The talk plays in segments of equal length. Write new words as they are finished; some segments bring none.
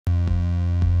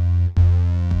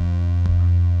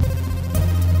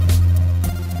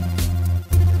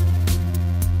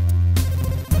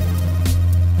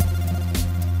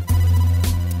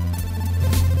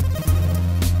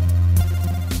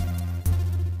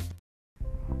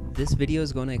This video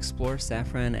is going to explore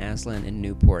Saffran, Aslin, and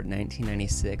Newport,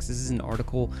 1996. This is an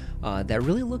article that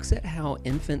really looks at how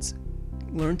infants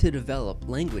learn to develop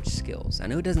language skills. I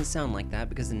know it doesn't sound like that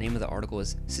because the name of the article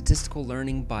is Statistical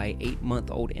Learning by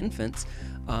 8-month-old Infants.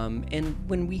 And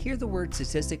when we hear the word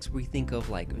statistics, we think of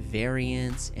like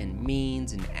variance and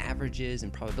means and averages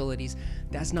and probabilities.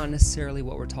 That's not necessarily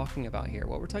what we're talking about here.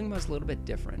 What we're talking about is a little bit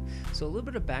different. So a little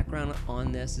bit of background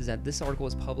on this is that this article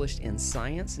was published in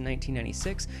Science in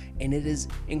 1996, and it is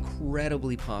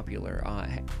incredibly popular.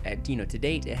 To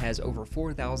date, it has over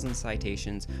 4,000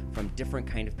 citations from different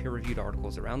kind of peer-reviewed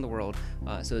articles around the world.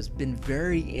 So it's been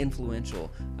very influential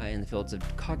in the fields of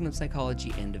cognitive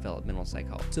psychology and developmental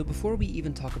psychology. So before we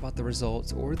even talk about the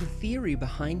results or the theory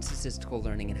behind statistical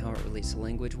learning and how it relates to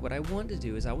language, what I want to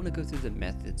do is I want to go through the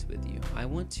methods with you. I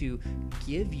want to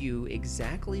give you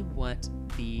exactly what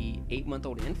the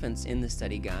 8-month-old infants in the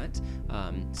study got,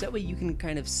 so that way you can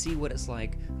kind of see what it's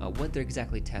like, what they're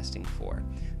exactly testing for.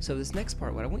 So this next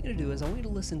part, what I want you to do is I want you to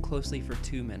listen closely for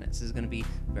 2 minutes. This is going to be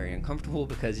very uncomfortable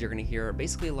because you're going to hear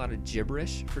basically a lot of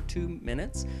gibberish for 2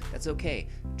 minutes. That's okay.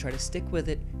 Try to stick with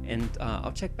it, and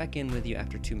I'll check back in with you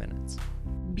after 2 minutes.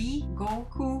 Bi go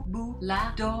ku bu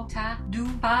la do ta du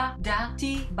ba da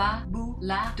ti ba bu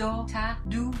la do ta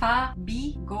du ba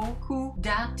bi go ku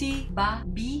da ti ba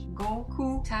bi go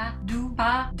ku ta du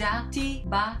ba da ti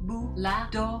ba bu la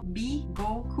do bi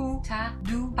go ku ta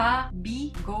du ba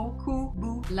bi go ku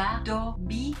bu la do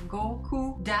bi go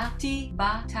ku da ti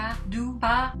ba ta du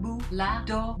ba bu la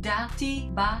do da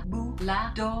ti ba bu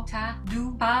la do ta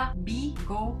du ba bi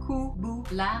go ku bu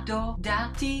la do da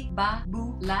ti ba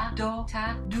bu la do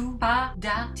ta du ba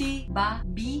da ti ba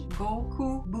bi go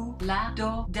ku bu la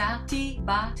do da ti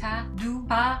ba ta du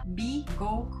ba bi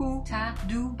go ku ta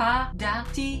du ba da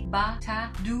ti ba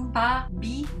ta du ba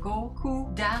bi go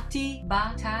ku da ti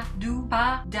ba ta du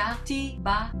ba da ti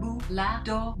ba bu la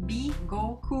do bi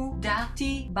go ku da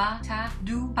ti ba ta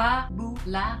du ba bu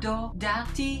la do da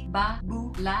ti ba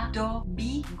bu la do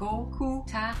bi go ku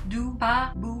ta du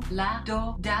ba bu la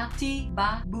do da ti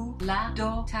ba bu la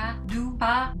do ta du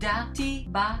ba da ti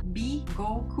ba bi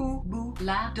go ku bu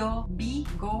la do bi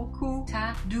go ku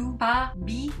ta du ba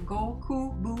bi go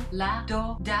ku bu la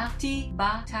do da ti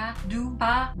ba ta du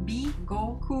ba bi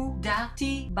go ku da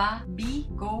ti ba bi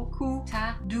go ku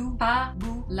ta du ba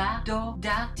bu la do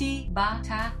da ti ba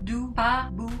ta du ba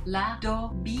bu la do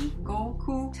bi go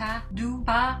ku ta du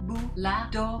ba bu la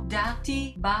do da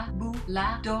ti ba bu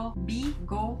la do bi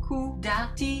go ku da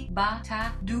ti ba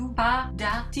ta du ba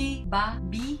da ti ba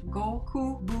bi go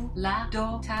ku bu la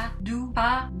do ta du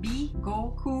ba bi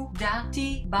go ku da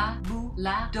ti ba bu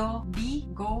la do bi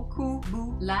go ku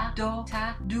bu la do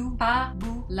ta du ba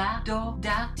bu la do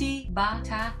da ti ba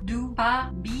ta du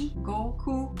ba bi go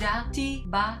ku da ti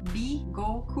ba bi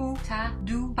go ku ta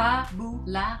du ba bu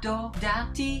la do da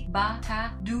ti ba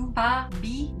ta du ba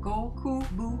bi go ku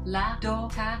bu la do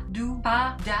ta du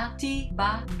ba da ti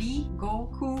ba bi go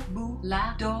ku bu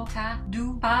la do ta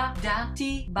du ba da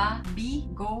ti ba bi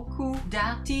go ku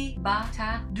da ti ba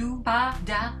ta du ba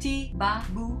da ti ba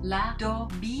bu la do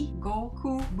bi go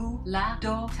ku bu la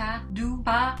do ta du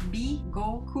ba bi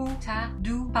go ku ta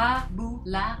du ba bu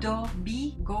la do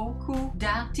bi go ku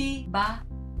da ti ba.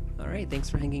 All right, thanks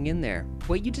for hanging in there.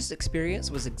 What you just experienced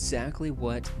was exactly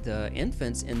what the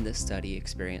infants in this study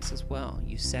experienced as well.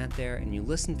 You sat there and you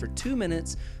listened for 2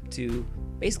 minutes to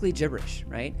basically gibberish,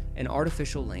 right? An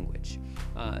artificial language.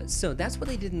 So that's what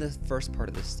they did in the first part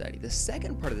of the study. The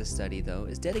second part of the study, though,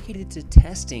 is dedicated to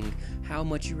testing how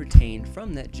much you retained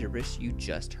from that gibberish you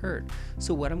just heard.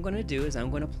 So what I'm going to do is I'm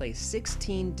going to play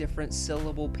 16 different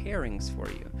syllable pairings for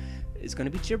you. It's going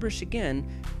to be gibberish again,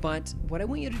 but what I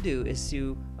want you to do is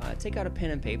to take out a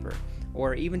pen and paper,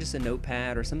 or even just a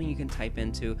notepad or something you can type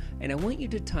into, and I want you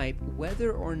to type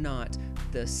whether or not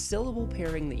the syllable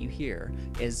pairing that you hear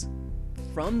is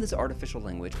from this artificial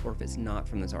language or if it's not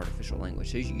from this artificial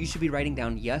language. So you should be writing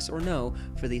down yes or no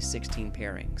for these 16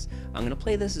 pairings. I'm going to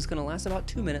play this. It's going to last about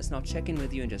 2 minutes, and I'll check in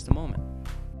with you in just a moment.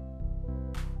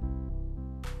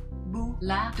 Bu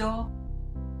la do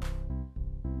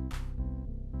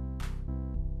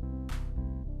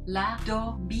la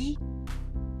do bi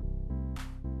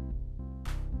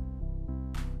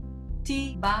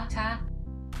ti ba ta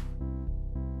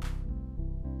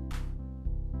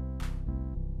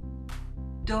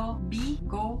do bi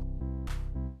go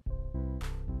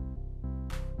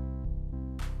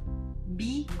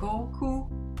bi go ku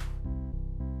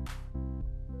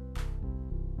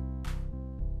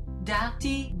da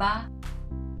ti ba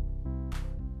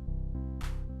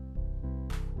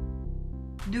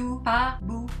du ba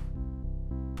bu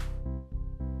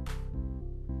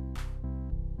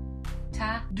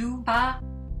ta ta do pa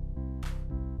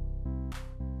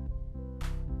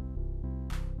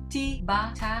ti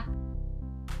ba ta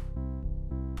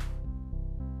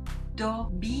do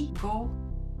bi go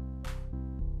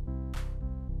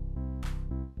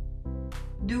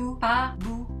do pa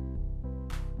bu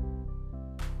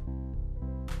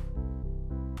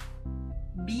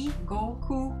bi go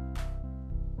ku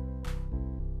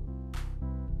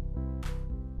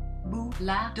bu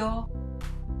la do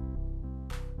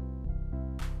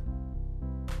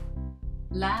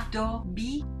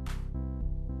bi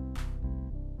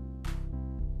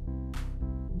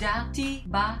da ti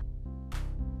ba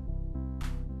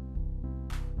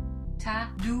ta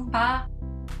do pa.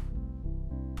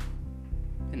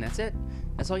 And that's it.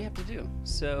 That's all you have to do.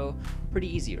 So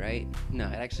pretty easy, right? No,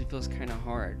 it actually feels kind of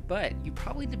hard, but you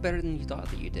probably did better than you thought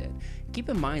that you did. Keep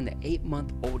in mind that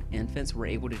 8-month-old infants were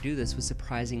able to do this with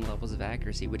surprising levels of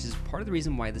accuracy, which is part of the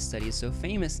reason why this study is so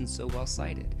famous and so well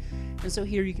cited. And so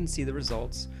here you can see the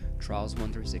results, trials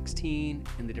 1 through 16,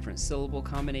 and the different syllable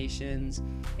combinations,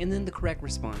 and then the correct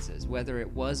responses, whether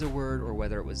it was a word or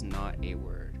whether it was not a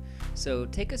word. So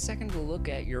take a second to look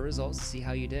at your results to see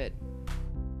how you did.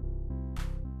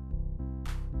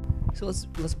 So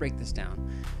let's break this down.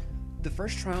 The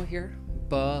first trial here,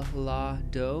 ba, la,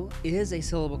 do, is a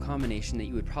syllable combination that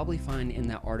you would probably find in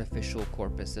that artificial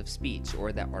corpus of speech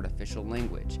or that artificial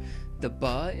language. The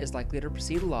ba is likely to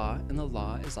precede la, and the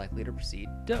la is likely to precede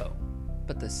do.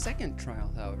 But the second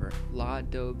trial, however, la,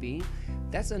 do, bi,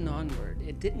 that's a non-word.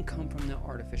 It didn't come from the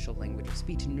artificial language of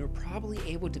speech, and you're probably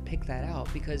able to pick that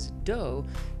out because do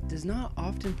does not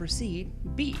often precede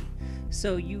bi.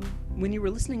 So when you were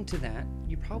listening to that,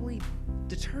 you probably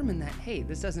determined that, hey,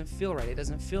 this doesn't feel right. It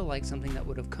doesn't feel like something that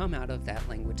would have come out of that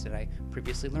language that I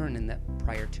previously learned in that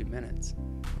prior 2 minutes.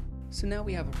 So now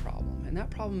we have a problem, and that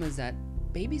problem is that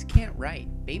babies can't write.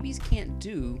 Babies can't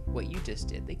do what you just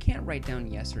did. They can't write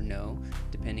down yes or no,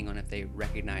 depending on if they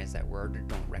recognize that word or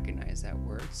don't recognize that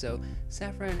word. So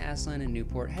Saffran, Aslin, and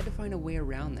Newport had to find a way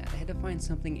around that. They had to find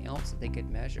something else that they could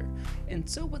measure. And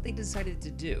so what they decided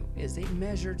to do is they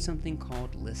measured something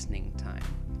called listening time.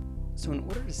 So in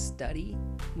order to study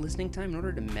listening time, in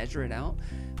order to measure it out,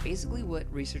 basically what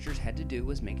researchers had to do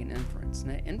was make an inference.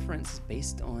 And that inference is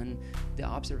based on the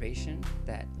observation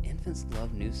that infants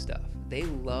love new stuff. They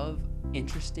love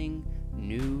interesting,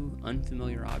 new,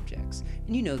 unfamiliar objects.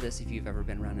 And you know this if you've ever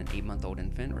been around an 8-month-old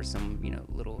infant or some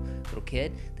little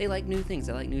kid. They like new things.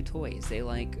 They like new toys. They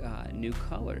like new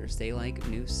colors. They like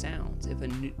new sounds. If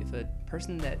a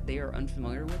person that they are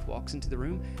unfamiliar with walks into the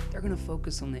room, they're going to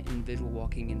focus on the individual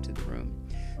walking into the room.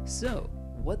 So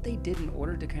what they did in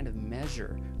order to kind of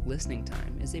measure listening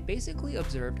time is they basically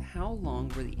observed how long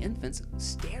were the infants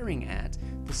staring at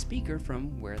the speaker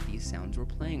from where these sounds were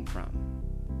playing from.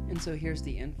 And so here's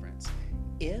the inference.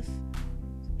 If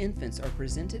infants are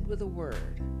presented with a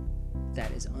word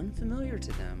that is unfamiliar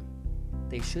to them,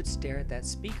 they should stare at that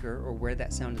speaker or where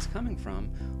that sound is coming from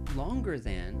longer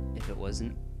than if it was a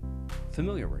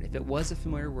familiar word, if it was a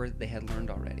familiar word that they had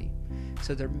learned already.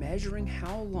 So they're measuring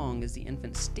how long is the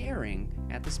infant staring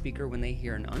at the speaker when they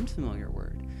hear an unfamiliar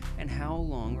word, and how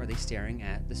long are they staring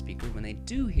at the speaker when they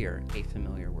do hear a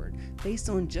familiar word, based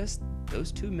on just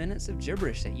those 2 minutes of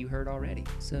gibberish that you heard already.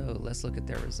 So let's look at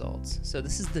their results. So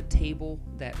this is the table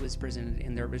that was presented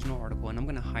in their original article, and I'm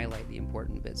going to highlight the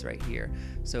important bits right here.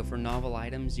 So for novel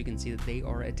items, you can see that they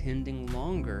are attending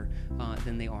longer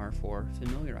than they are for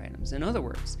familiar items. In other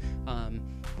words,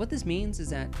 what this means is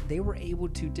that they were able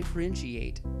to differentiate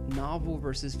novel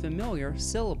versus familiar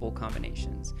syllable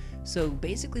combinations. So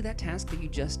basically that task that you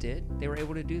just did, they were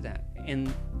able to do that.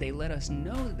 And they let us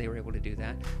know that they were able to do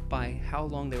that by how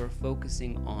long they were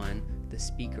focusing on the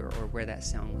speaker or where that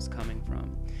sound was coming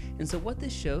from. And so what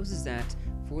this shows is that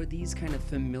for these kind of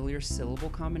familiar syllable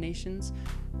combinations,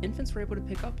 infants were able to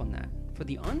pick up on that. For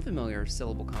the unfamiliar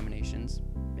syllable combinations,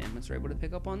 infants were able to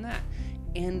pick up on that.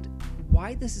 And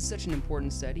why this is such an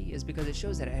important study is because it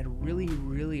shows that at a really,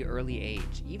 really early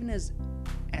age, even as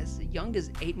young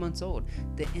as 8 months old,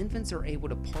 the infants are able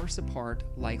to parse apart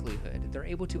likelihood. They're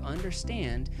able to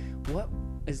understand what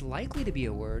is likely to be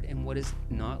a word and what is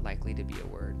not likely to be a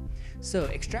word. So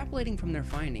extrapolating from their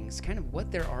findings, kind of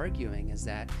what they're arguing is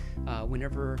that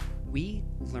whenever we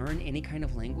learn any kind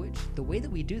of language, the way that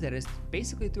we do that is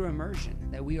basically through immersion,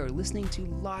 that we are listening to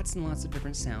lots and lots of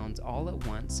different sounds all at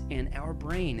once, and our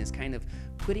brain is kind of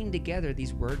putting together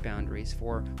these word boundaries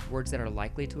for words that are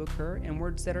likely to occur and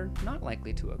words that are not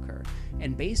likely to occur.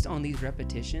 And based on these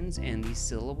repetitions and these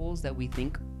syllables that we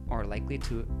think are likely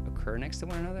to occur next to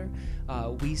one another,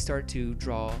 we start to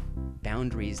draw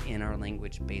boundaries in our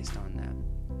language based on that.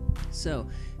 So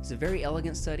it's a very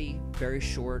elegant study, very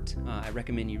short. I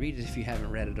recommend you read it if you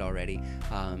haven't read it already.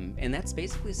 And that's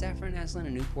basically Saffran, Aslin,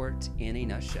 and Newport in a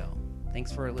nutshell.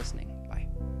 Thanks for listening. Bye.